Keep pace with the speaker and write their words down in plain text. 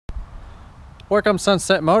Welcome to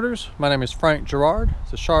Sunset Motors. My name is Frank Gerard.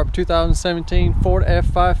 It's a sharp 2017 Ford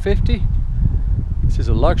F550. This is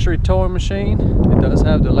a luxury towing machine. It does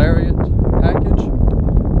have the Lariat package,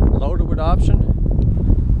 loaded with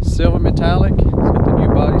option, silver metallic. It's got the new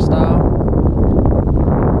body style.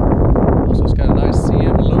 Also, it's got a nice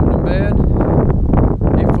CM aluminum bed,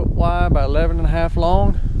 8 foot wide by 11.5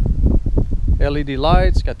 long. LED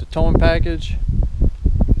lights. Got the towing package.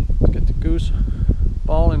 It's got the goose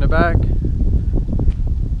ball in the back.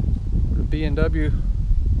 B&W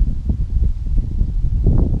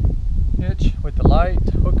hitch with the light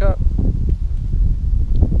hookup,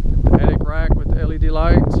 the attic rack with the LED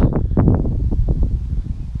lights.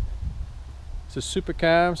 It's a super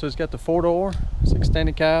cab, so it's got the 4-door, it's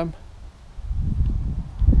extended cab.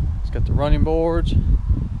 It's got the running boards,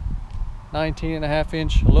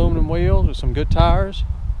 19.5-inch aluminum wheels with some good tires,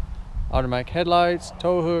 automatic headlights,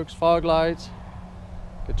 tow hooks, fog lights.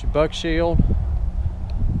 Got your buck shield.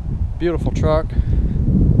 Beautiful truck.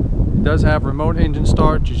 It does have remote engine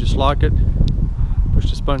start. You just lock it, push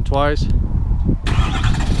this button twice,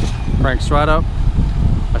 cranks right up.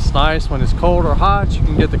 That's nice. When it's cold or hot, you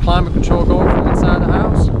can get the climate control going from inside the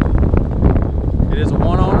house. It is a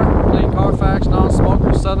one-owner, clean Carfax,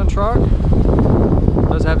 non-smoker, Southern truck. It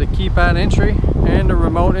does have the keypad entry and the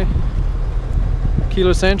remote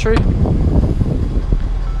keyless entry.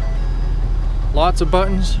 Lots of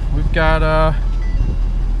buttons. We've got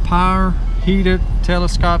power heated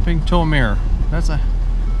telescopic tow mirror. That's a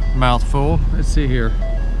mouthful. Let's see here.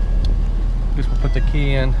 I guess we'll put the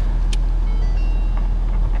key in.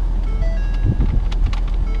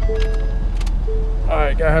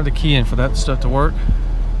 Alright, gotta have the key in for that stuff to work.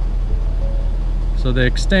 So they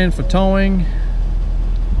extend for towing,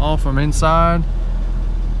 all from inside.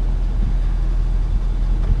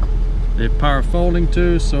 They have power folding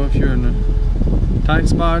too, so if you're in the tight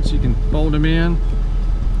spots, you can fold them in.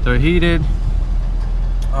 They're heated.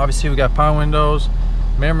 Obviously we got power windows,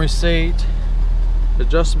 memory seat,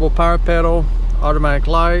 adjustable power pedal, automatic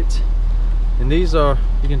lights, and these are,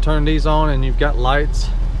 you can turn these on and you've got lights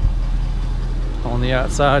on the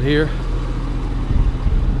outside here.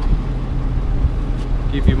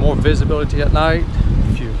 Give you more visibility at night.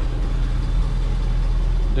 If you're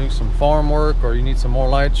doing some farm work or you need some more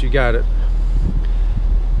lights, you got it.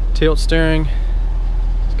 Tilt steering.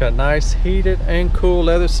 Got nice heated and cool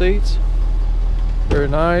leather seats. Very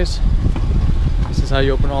nice. This is how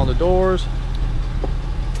you open all the doors.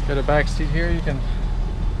 Got a back seat here. You can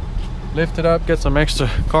lift it up, get some extra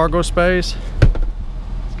cargo space.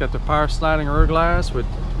 It's got the power sliding rear glass with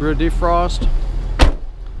rear defrost.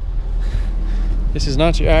 This is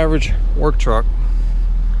not your average work truck.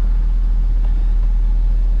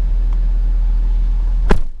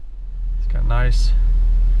 It's got nice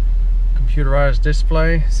computerized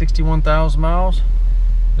display, 61,000 miles.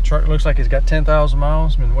 The truck looks like it's got 10,000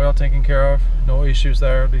 miles, been well taken care of, no issues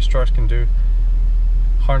there. These trucks can do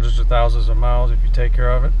hundreds of thousands of miles if you take care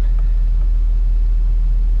of it.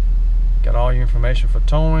 Got all your information for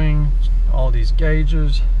towing, all these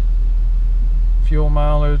gauges, fuel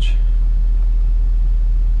mileage,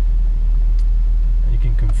 and you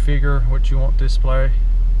can configure what you want display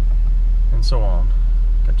and so on.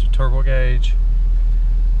 Got your turbo gauge.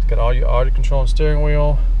 Got all your audio control and steering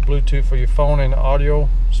wheel, Bluetooth for your phone and audio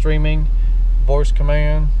streaming, voice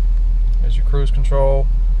command. There's your cruise control.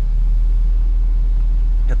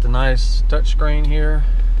 Got the nice touch screen here.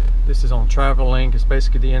 This is on TravelLink. It's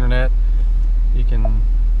basically the internet. You can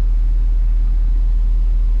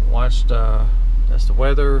watch that's the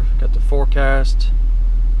weather. Got the forecast,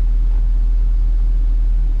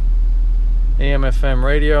 AM FM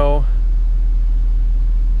radio.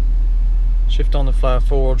 Shift on the fly,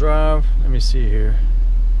 4-wheel drive. Let me see here.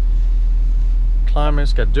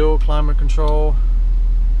 Climate's got dual climate control.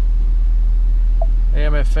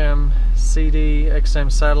 AM, FM, CD,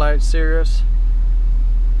 XM satellite Sirius.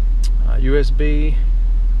 USB.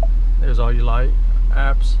 There's all your light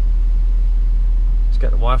apps. It's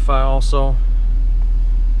got Wi-Fi also.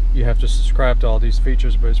 You have to subscribe to all these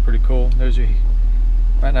features, but it's pretty cool. There's your,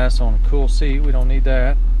 right now it's on a cool seat. We don't need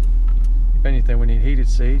that. If anything, we need heated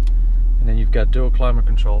seat. And then you've got dual climate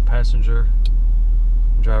control. Passenger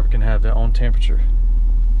and driver can have their own temperature.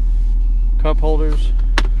 Cup holders.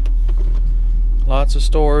 Lots of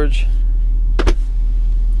storage.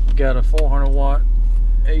 Got a 400-watt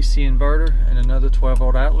AC inverter and another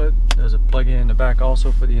 12-volt outlet. There's a plug-in in the back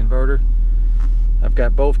also for the inverter. I've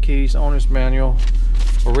got both keys, owner's manual,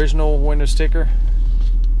 original window sticker.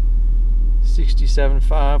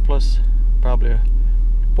 67.5 plus probably a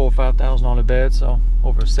 $4,000 or $5,000 bed, so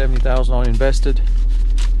over $70,000 invested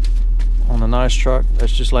on a nice truck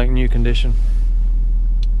that's just like new condition.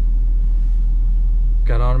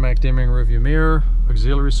 Got automatic dimming rearview mirror,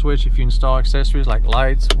 auxiliary switch if you install accessories like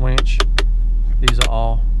lights, winch. These are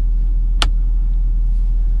all.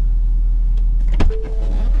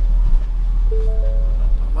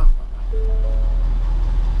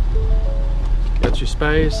 Got your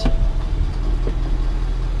space.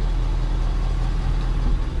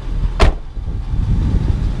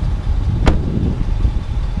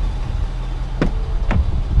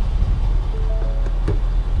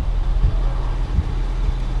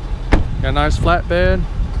 Got a nice flatbed,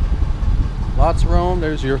 lots of room.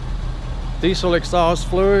 There's your diesel exhaust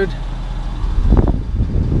fluid.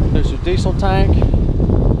 There's your diesel tank,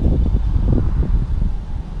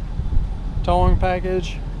 towing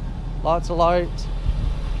package, lots of lights.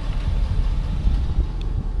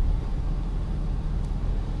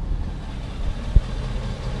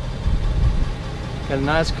 Got a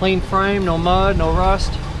nice clean frame, no mud, no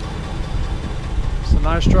rust. It's a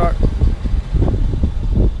nice truck.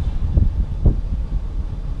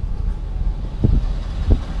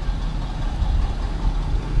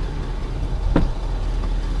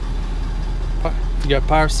 You got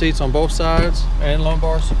power seats on both sides and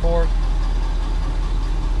lumbar support.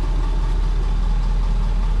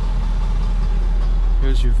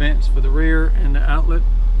 Here's your vents for the rear and the outlet.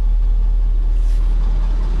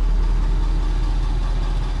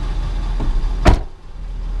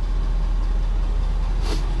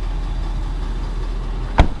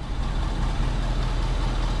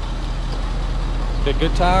 Got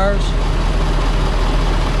good tires.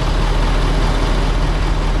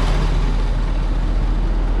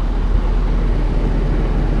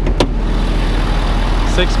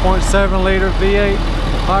 .7 liter V8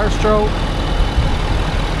 fire stroke.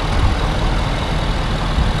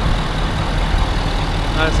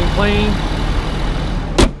 Nice and clean.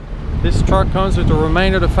 This truck comes with the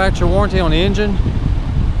remainder of the factory warranty on the engine,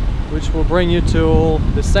 which will bring you till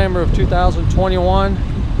December of 2021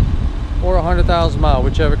 or 100,000 miles,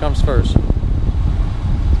 whichever comes first.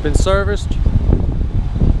 It's been serviced,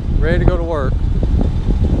 ready to go to work.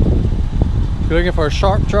 If you're looking for a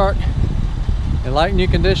sharp truck in light new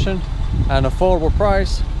condition at an affordable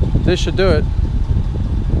price, this should do it.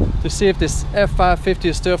 To see if this F550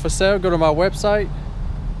 is still for sale, go to my website,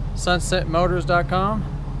 sunsetmotors.com.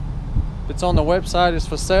 If it's on the website, it's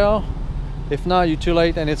for sale. If not, you're too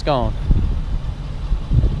late and it's gone.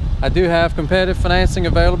 I do have competitive financing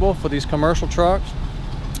available for these commercial trucks.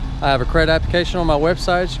 I have a credit application on my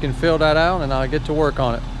website. You can fill that out and I'll get to work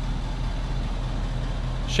on it.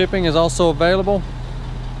 Shipping is also available.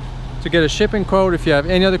 To get a shipping quote, if you have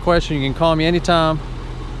any other question, you can call me anytime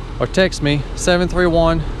or text me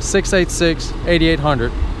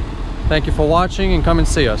 731-686-8800. Thank you for watching and come and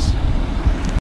see us.